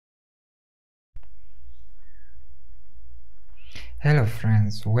Hello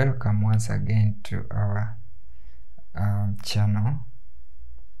friends, welcome once again to our channel.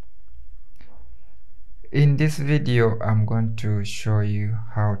 In this video I'm going to show you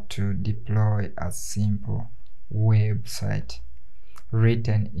how to deploy a simple website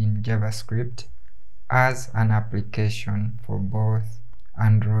written in JavaScript as an application for both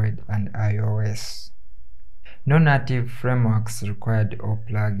Android and iOS. No native frameworks required or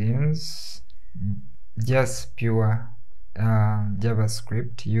plugins, just pure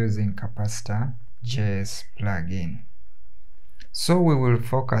JavaScript using Capacitor Js plugin. So we will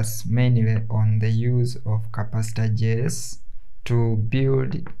focus mainly on the use of Capacitor Js to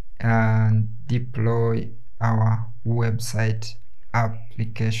build and deploy our website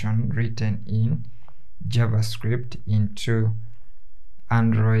application written in JavaScript into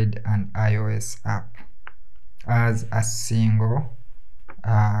Android and iOS app as a single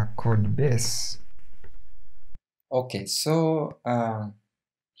code base. Okay, so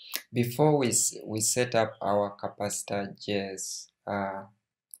before we set up our Capacitor Js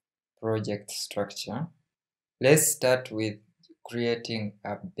project structure, let's start with creating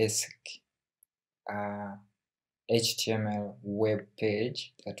a basic HTML web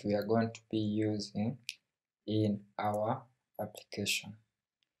page that we are going to be using in our application.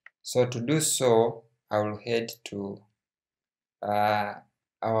 So to do so, I will head to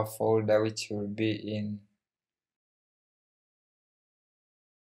our folder, which will be in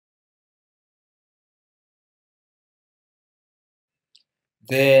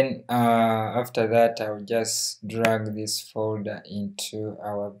then after that I'll just drag this folder into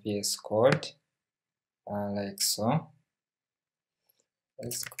our VS Code like so.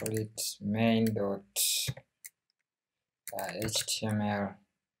 Let's call it main.html.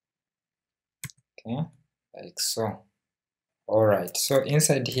 okay, like so. Alright, so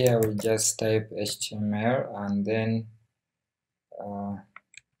inside here we'll just type HTML and then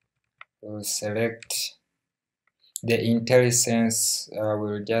we'll select the IntelliSense.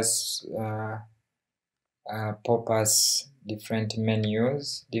 Will just pop us different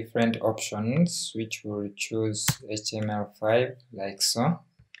menus, different options, which will choose HTML5 like so,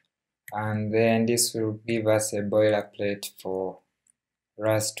 and then this will give us a boilerplate for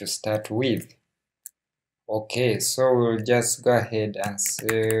us to start with. Okay, so we'll just go ahead and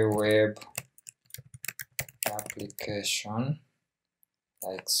say web application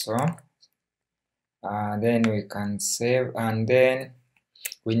like so. Then we can save, and then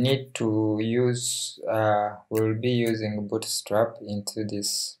we need to use we'll be using Bootstrap into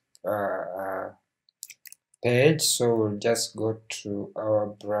this page. So we'll just go to our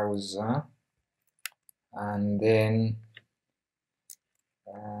browser and then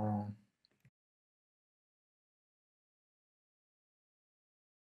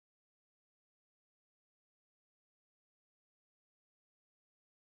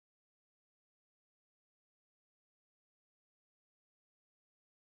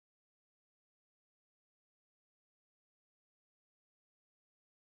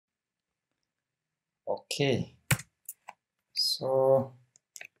okay, so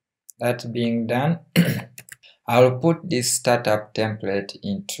that being done, I'll put this startup template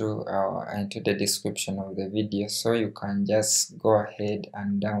into the description of the video, so you can just go ahead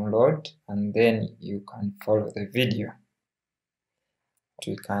and download and then you can follow the video.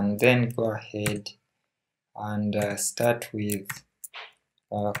 We can then go ahead and start with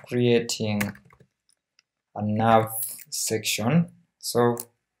creating a nav section. So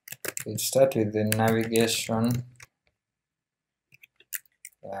we'll start with the navigation.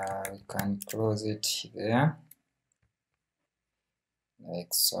 We can close it there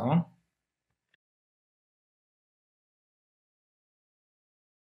like so.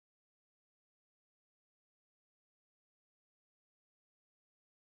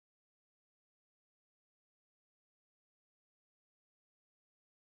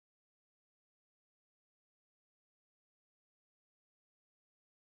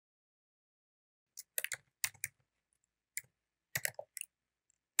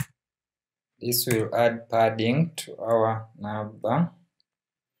 This will add padding to our nav bar.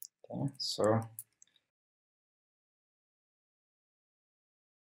 Okay, so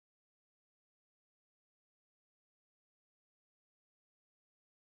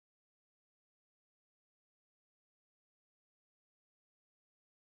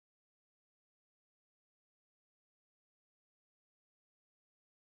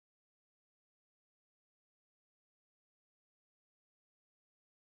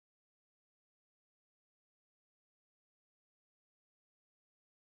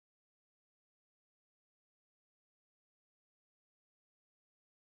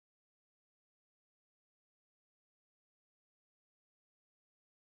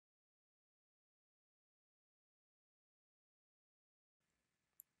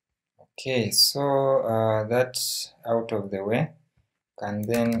Okay, so that's out of the way. Can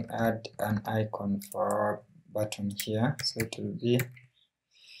then add an icon for our button here, so it will be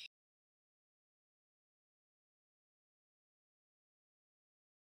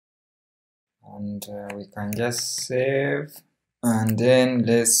and we can just save, and then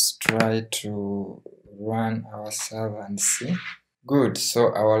let's try to run our server and see. Good,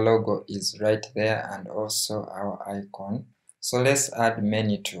 so our logo is right there and also our icon. So let's add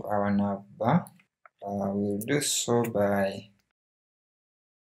menu to our navbar. We'll do so by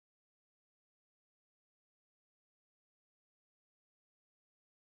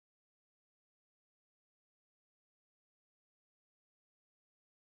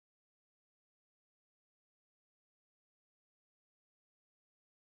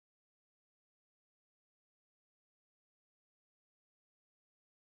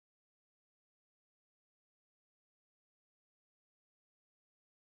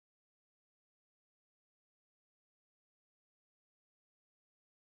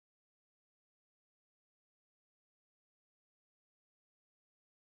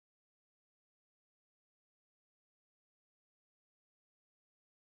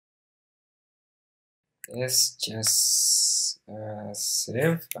let's just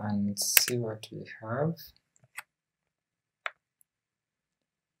save and see what we have.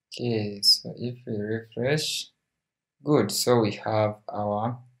 Okay, so if we refresh, good, so we have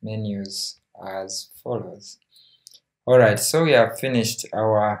our menus as follows. Alright, so we have finished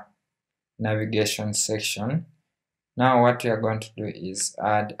our navigation section. Now what we are going to do is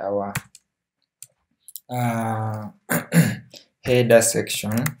add our header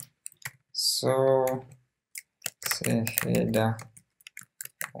section. So say header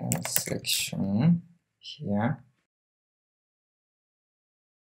section here.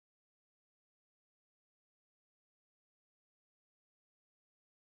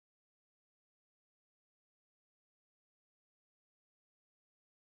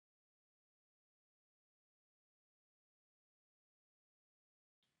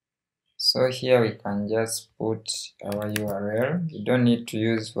 So here we can just put our URL. You don't need to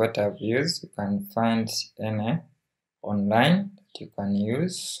use what I've used. You can find any online that you can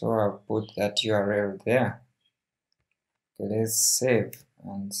use. So I'll put that URL there. Okay, let's save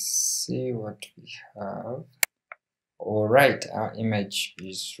and see what we have. Alright, our image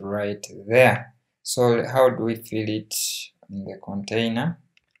is right there. So how do we fill it in the container?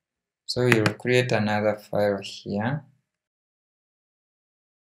 So we'll create another file here.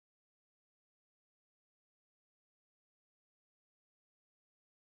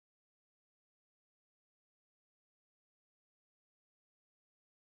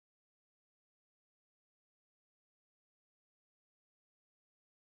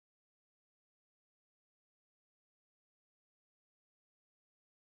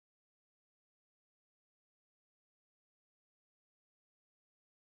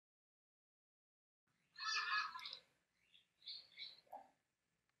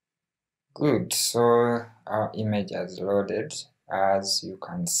 Good, so our image has loaded, as you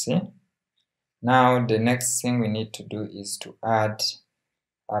can see. Now the next thing we need to do is to add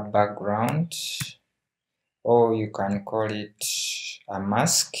a background, or you can call it a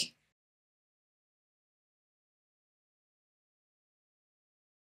mask.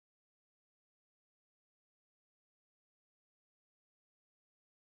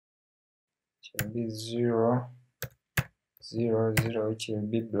 It will be 0, 0, 0, which will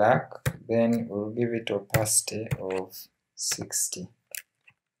be black. Then we'll give it opacity of 60.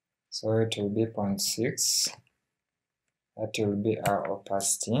 So it will be 0.6. That will be our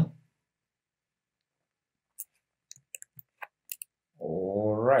opacity.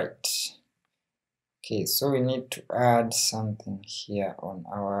 Alright. Okay, so we need to add something here on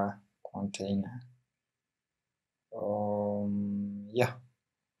our container. Yeah.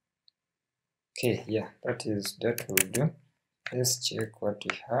 Okay, yeah, that will do. Let's check what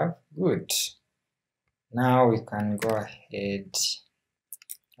we have. Good. Now we can go ahead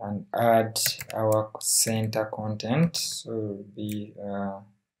and add our center content. So it will be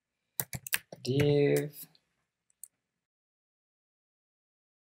div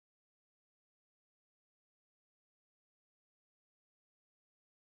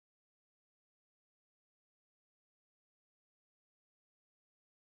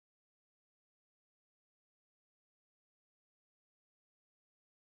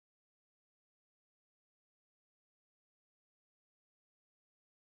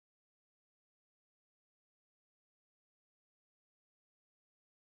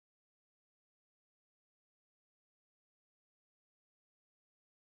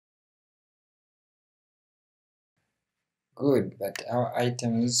Good, but our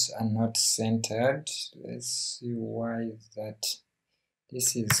items are not centered. Let's see why is that.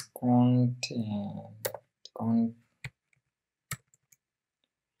 This is content,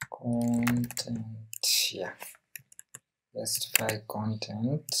 yeah, justify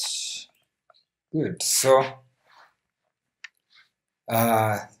content. Good. So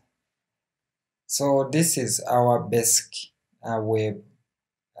this is our basic web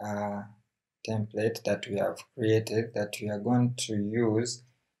template that we have created, that we are going to use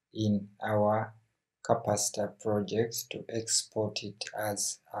in our Capacitor project to export it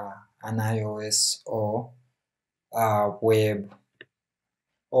as an iOS or web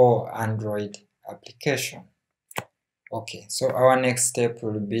or Android application. Okay, so our next step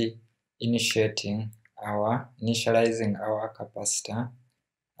will be initializing our capacitor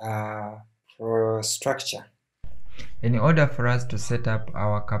for structure. In order for us to set up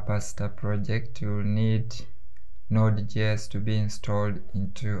our capacitor project, we will need Node.js to be installed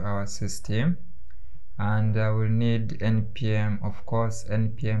into our system, and we'll need npm. Of course,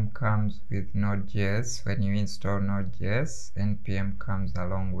 npm comes with Node.js. When you install Node.js, npm comes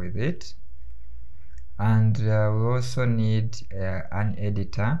along with it. And we also need an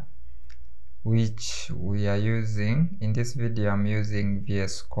editor, which we are using. In this video I'm using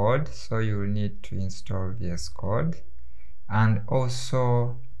VS Code, so you will need to install VS Code. And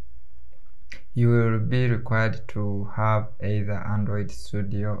also you will be required to have either Android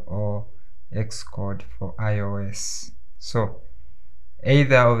Studio or Xcode for iOS. So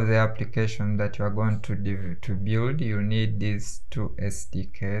either of the application that you are going to build, you need these two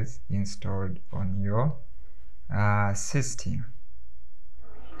SDKs installed on your system.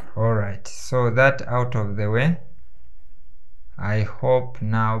 Alright, so that out of the way, I hope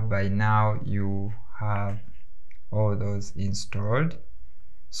by now you have all those installed.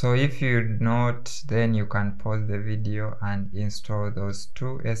 So if you not, then you can pause the video and install those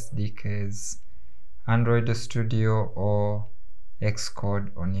two SDKs, Android Studio or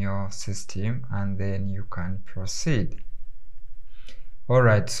Xcode, on your system, and then you can proceed.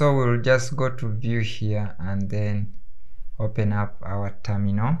 Alright, so we'll just go to view here and then open up our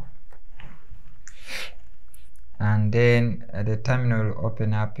terminal, and then the terminal will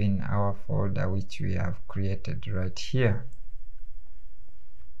open up in our folder which we have created right here.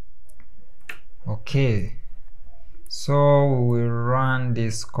 Okay, so we will run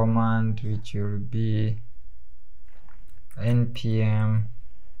this command, which will be npm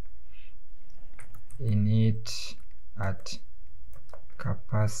init at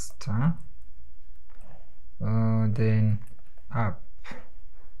capacitor, then up,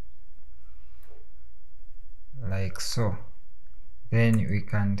 like so. Then we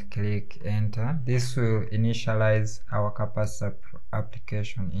can click enter. This will initialize our capacitor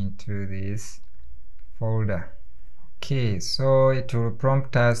application into this folder. Okay, so it will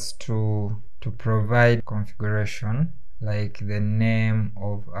prompt us to provide configuration, like the name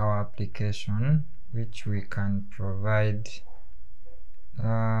of our application, which we can provide.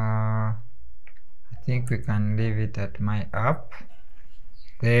 I think we can leave it at my app.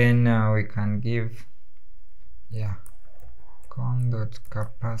 Then we can give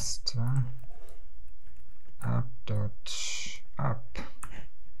com.capacitor app.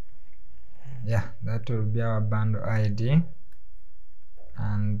 Yeah, that will be our bundle ID,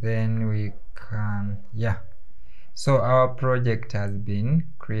 and then we can, so our project has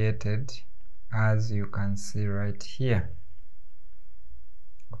been created, as you can see right here.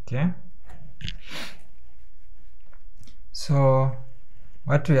 Okay, so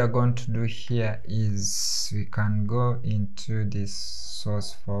what we are going to do here is we can go into this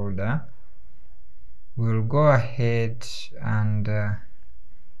source folder. We'll go ahead and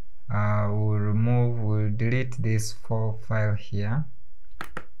we'll delete this file here.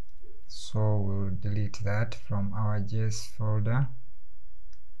 So we'll delete that from our JS folder.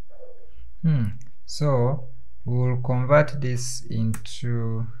 So we will convert this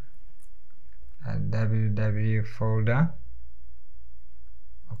into a www folder.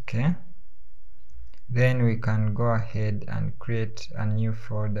 Okay, then we can go ahead and create a new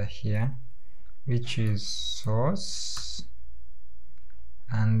folder here, which is source,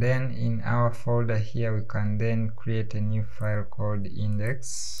 and then in our folder here we can then create a new file called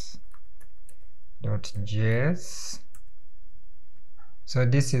index.js. So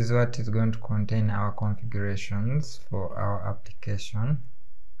this is what is going to contain our configurations for our application.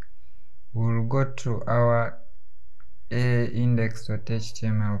 We'll go to our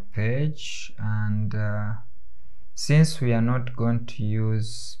index.html page, and since we are not going to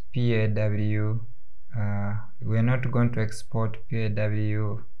use PAW, we're not going to export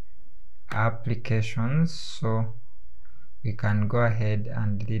PAW applications, so we can go ahead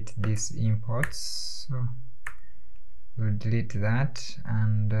and delete these imports. So we'll delete that,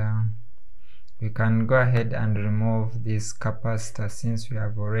 and we can go ahead and remove this capacitor since we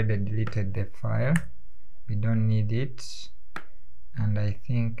have already deleted the file. We don't need it, and I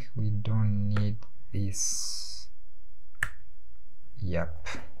think we don't need this. Yep,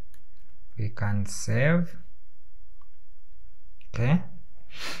 we can save. Okay,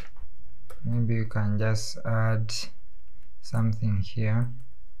 maybe you can just add something here.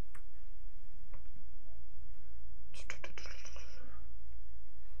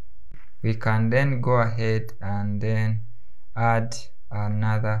 We can then go ahead and then add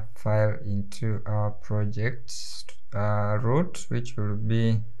another file into our project root, which will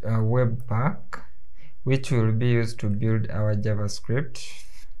be a Webpack, which will be used to build our JavaScript.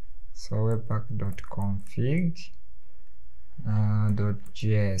 So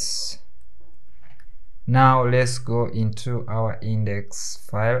webpack.config.js. Now let's go into our index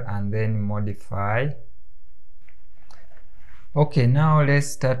file and then modify. Okay, now let's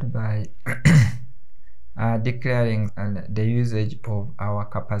start by declaring the usage of our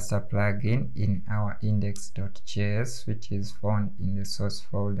capacitor plugin in our index.js, which is found in the source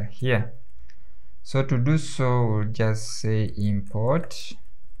folder here. So to do so, we'll just say import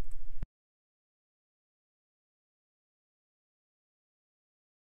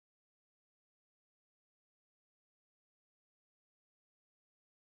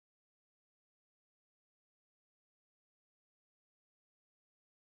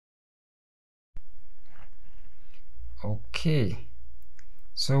okay,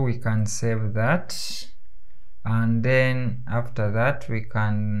 so we can save that, and then after that we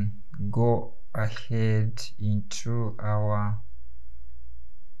can go ahead into our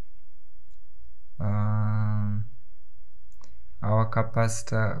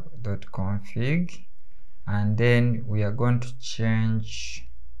capacitor.config, and then we are going to change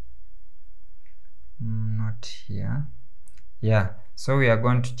not here, yeah, so we are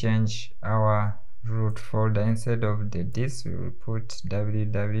going to change our root folder. Instead of this, we will put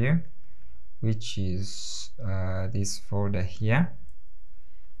www, which is this folder here.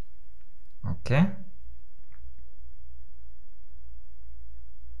 Okay,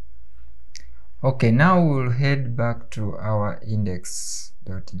 okay, now we'll head back to our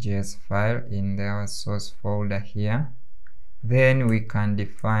index.js file in our source folder here. Then we can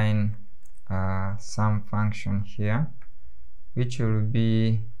define some function here, which will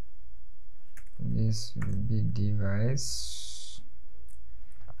be, this will be device,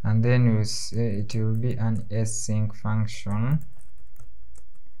 and then we'll say it will be an async function.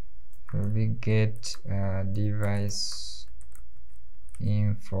 It will be get device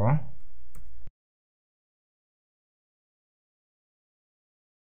info.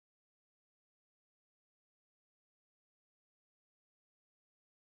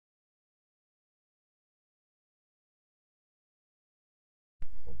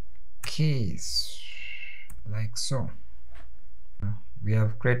 Okay, like so. We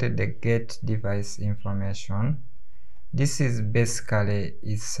have created the get device information. This is basically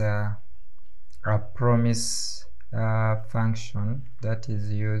a promise function that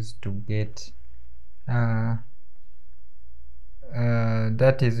is used to get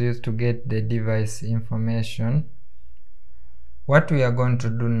the device information. What we are going to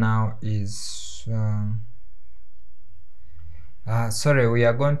do now is we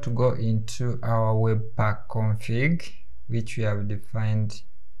are going to go into our Webpack config, which we have defined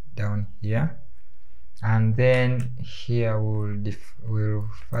down here, and then here we'll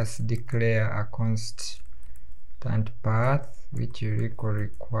first declare a constant path, which will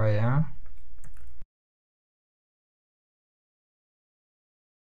require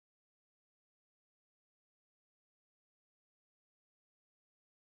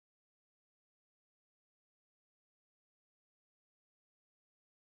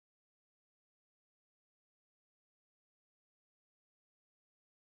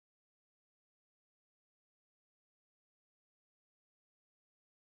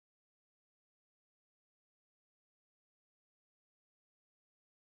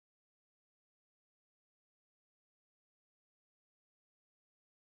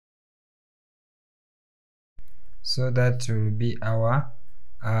so that will be our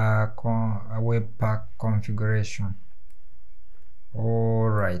Webpack configuration. All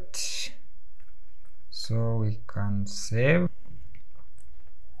right, so we can save.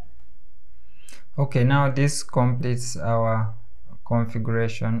 Okay, now this completes our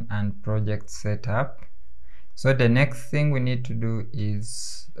configuration and project setup. So the next thing we need to do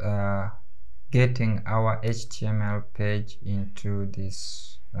is getting our HTML page into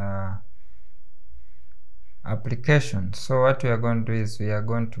this application. So what we are going to do is we are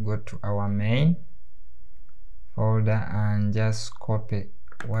going to go to our main folder and just copy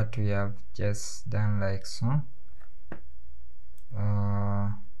what we have just done, like so.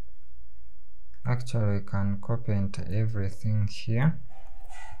 Actually, we can copy into everything here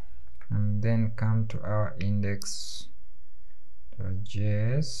and then come to our index.js.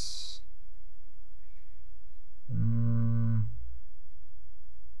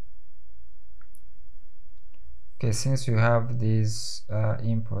 Okay, since we have these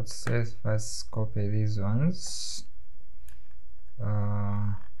imports, let's first copy these ones. Okay,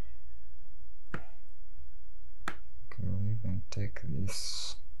 we can take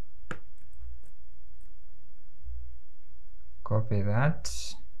this, copy that.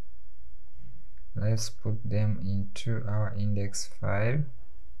 Let's put them into our index file.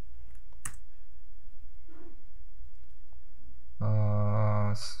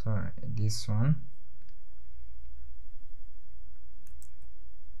 Sorry, this one.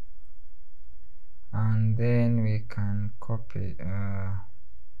 And then we can copy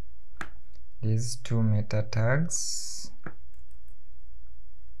these two meta tags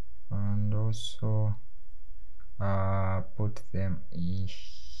and also put them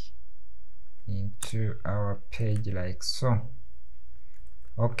into our page, like so.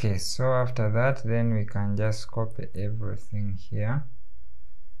 Okay, so after that, then we can just copy everything here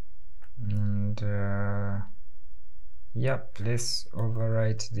and yep, let's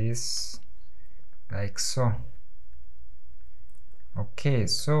overwrite this like so. Okay,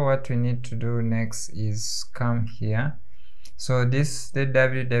 so what we need to do next is come here. So the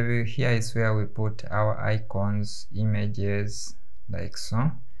www here is where we put our icons, images, like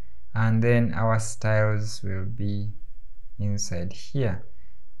so, and then our styles will be inside here.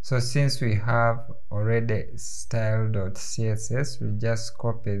 So since we have already style.css, we just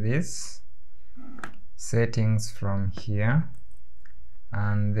copy this settings from here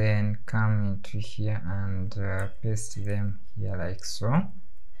and then come into here and paste them here, like so.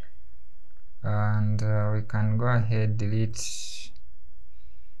 And we can go ahead, delete,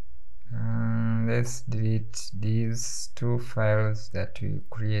 let's delete these two files that we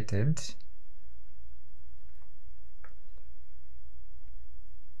created.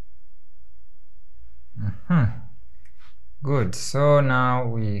 Good, so now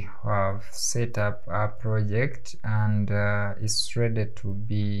we have set up our project and it's ready to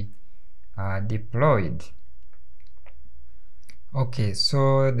be deployed. Okay,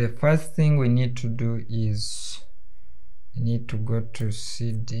 so the first thing we need to do is we need to go to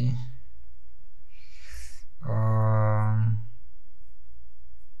cd,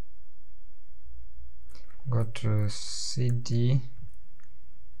 go to cd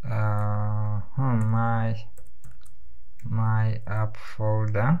my app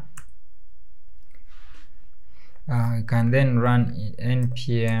folder. We can then run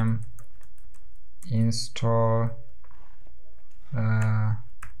npm install -d,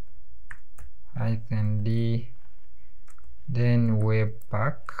 then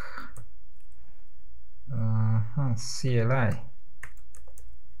webpack CLI,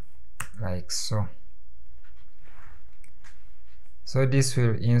 like so. So this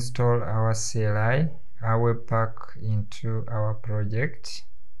will install our CLI, our webpack, into our project.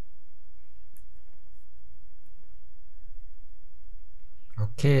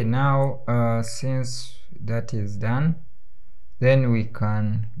 Okay, now since that is done, then we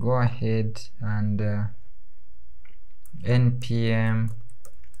can go ahead and npm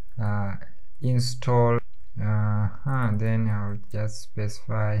install, then I'll just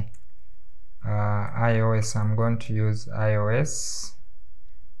specify iOS. I'm going to use iOS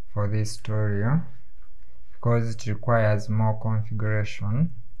for this tutorial because it requires more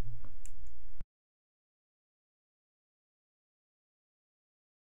configuration.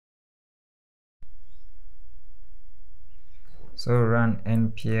 So run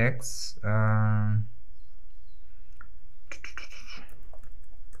npx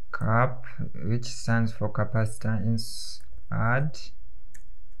cap, which stands for capacitor, add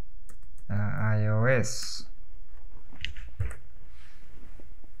iOS.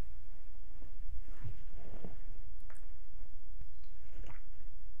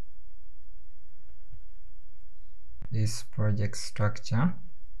 This project structure.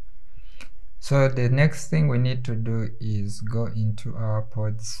 So the next thing we need to do is go into our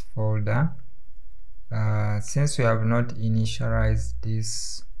pods folder. Since we have not initialized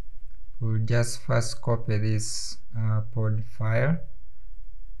this, we'll just first copy this pod file,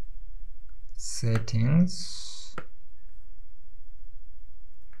 settings,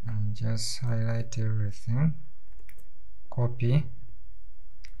 and just highlight everything, copy,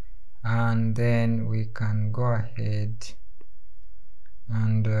 and then we can go ahead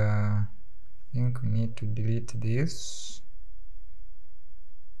and I think we need to delete this.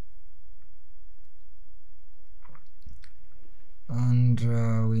 And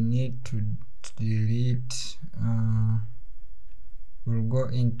we need to delete, we'll go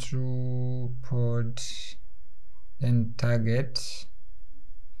into pod and target,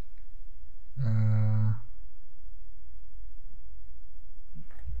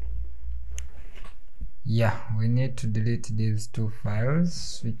 yeah, we need to delete these two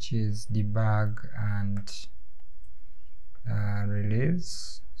files, which is debug and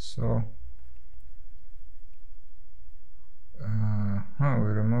release. So we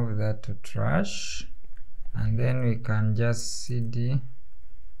remove that to trash, and then we can just cd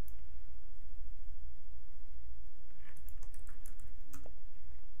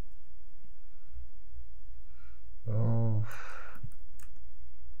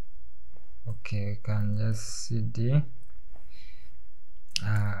okay, we can just cd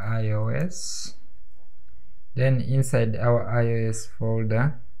iOS. Then inside our iOS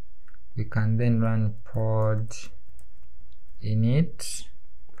folder we can then run pod init,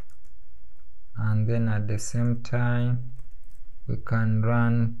 and then at the same time we can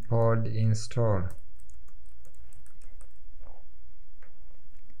run pod install,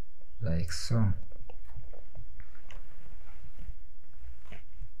 like so.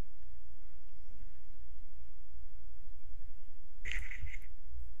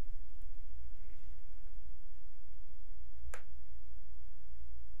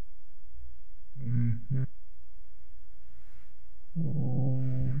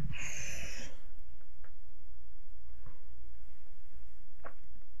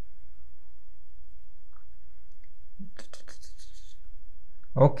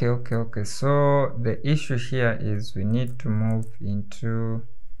 Okay, so the issue here is we need to move into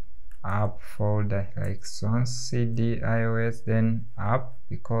app folder, like so, cd iOS then app,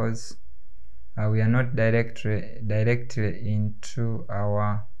 because we are not directly into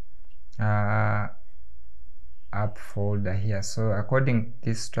our app folder here. So according to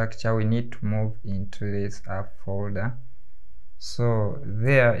this structure we need to move into this app folder. So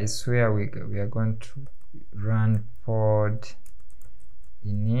there is where we are going to run pod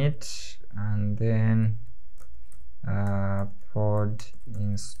init and then pod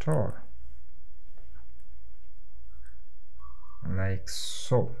install, like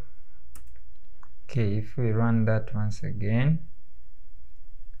so. Okay, if we run that once again,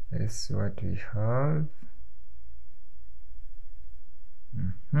 let's see what we have.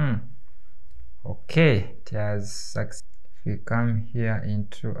 Okay, it has succeeded. If we come here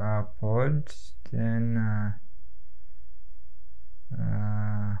into our pod, then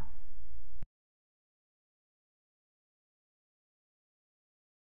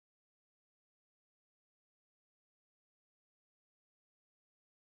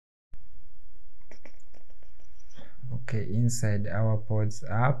okay, inside our pods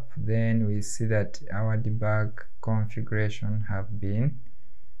app, then we see that our debug configuration have been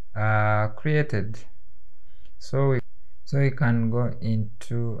created. So we can go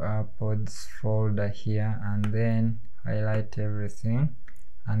into our pods folder here and then highlight everything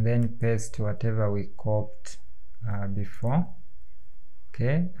and then paste whatever we copied before.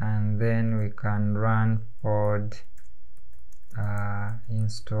 Okay, and then we can run pod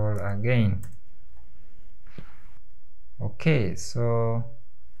install again. Okay, so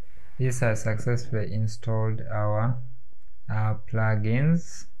this has successfully installed our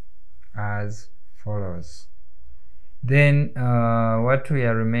plugins as follows. Then what we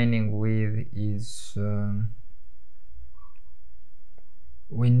are remaining with is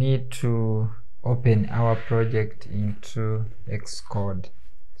we need to open our project into Xcode.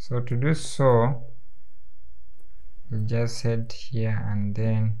 So to do so, we'll just head here and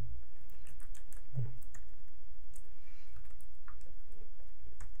then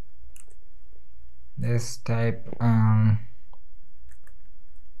let's type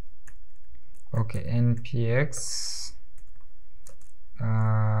okay, npx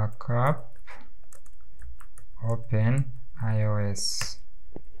cap open iOS.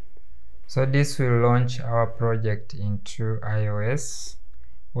 So this will launch our project into iOS,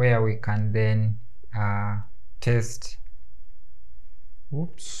 where we can then test.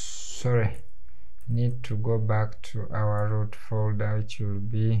 Oops, sorry, need to go back to our root folder, which will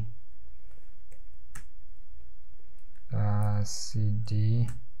be cd.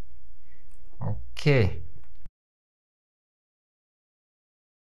 Okay,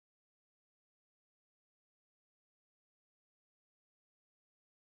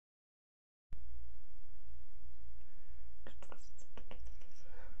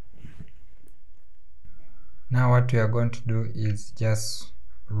 Now what we are going to do is just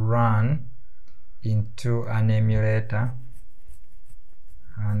run into an emulator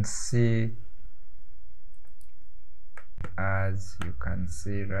and see, as you can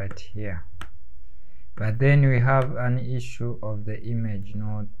see right here. But then we have an issue of the image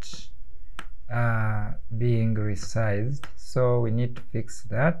not being resized, so we need to fix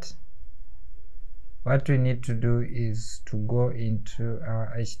that. What we need to do is to go into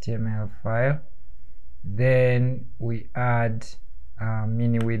our HTML file, then we add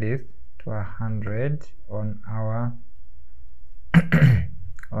mini width to 100 on our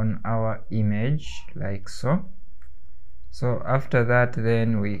on our image, like so. So after that,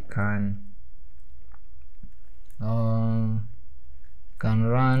 then we can run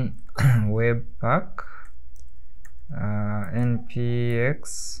Webpack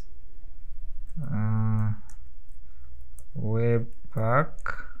npx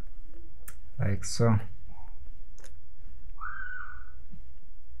Webpack, like so.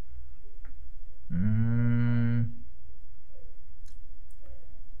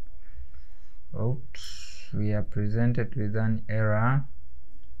 Oops, we are presented with an error,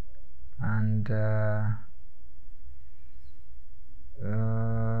 and we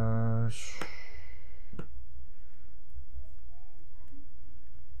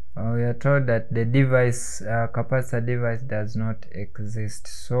are told that the device, capacitor device, does not exist.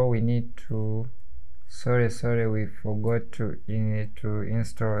 So we need to, sorry, we forgot to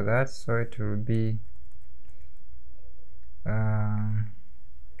install that. So it will be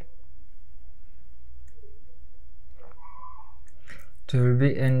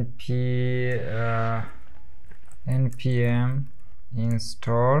npm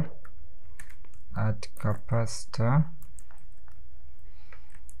install at capacitor.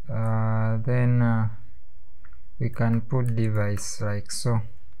 Then we can put device, like so.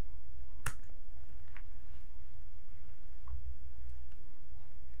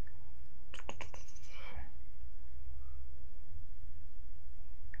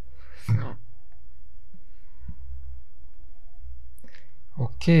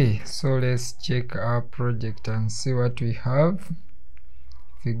 Okay, so let's check our project and see what we have.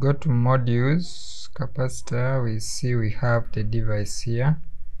 If we go to modules, capacitor, we see we have the device here.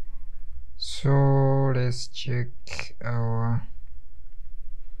 So let's check our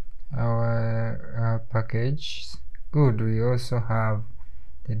package. Good, we also have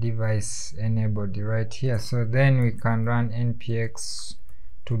the device enabled right here. So then we can run npx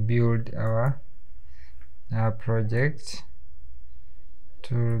to build our project.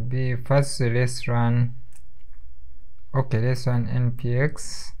 To be first, let's run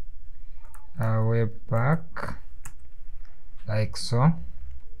npx Webpack, like so. I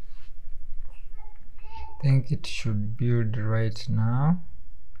think it should build right now.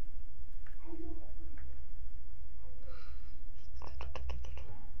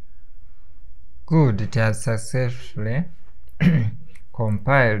 Good, it has successfully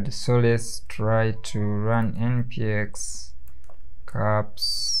compiled. So let's try to run npx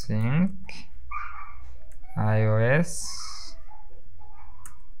capsync iOS.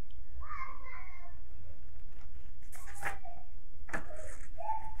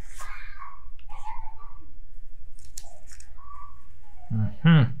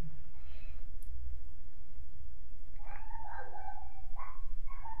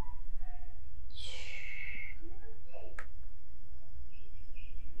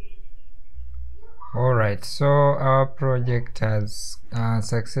 Alright, so our project has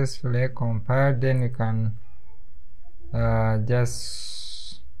successfully compiled. Then we can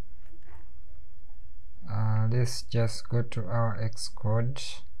let's just go to our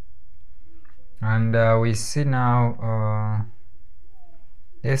Xcode, and we see now,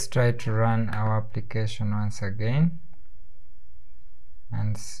 let's try to run our application once again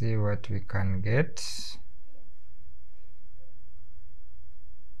and see what we can get.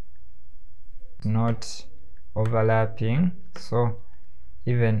 Not overlapping, so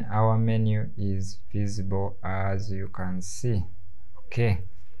even our menu is visible, as you can see. Okay,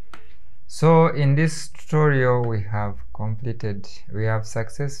 so in this tutorial we have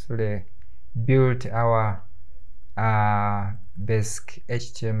successfully built our basic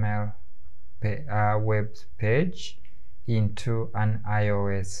HTML web page into an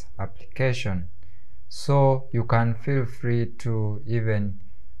iOS application. So you can feel free to even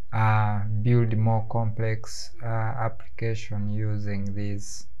build more complex application using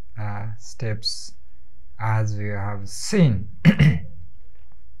these steps, as we have seen.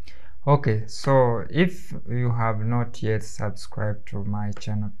 Okay, so if you have not yet subscribed to my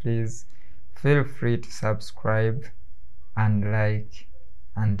channel, please feel free to subscribe and like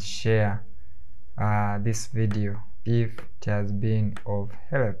and share this video if it has been of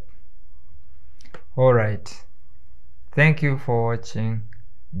help. Alright, thank you for watching.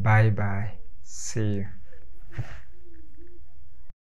 Bye bye, see you.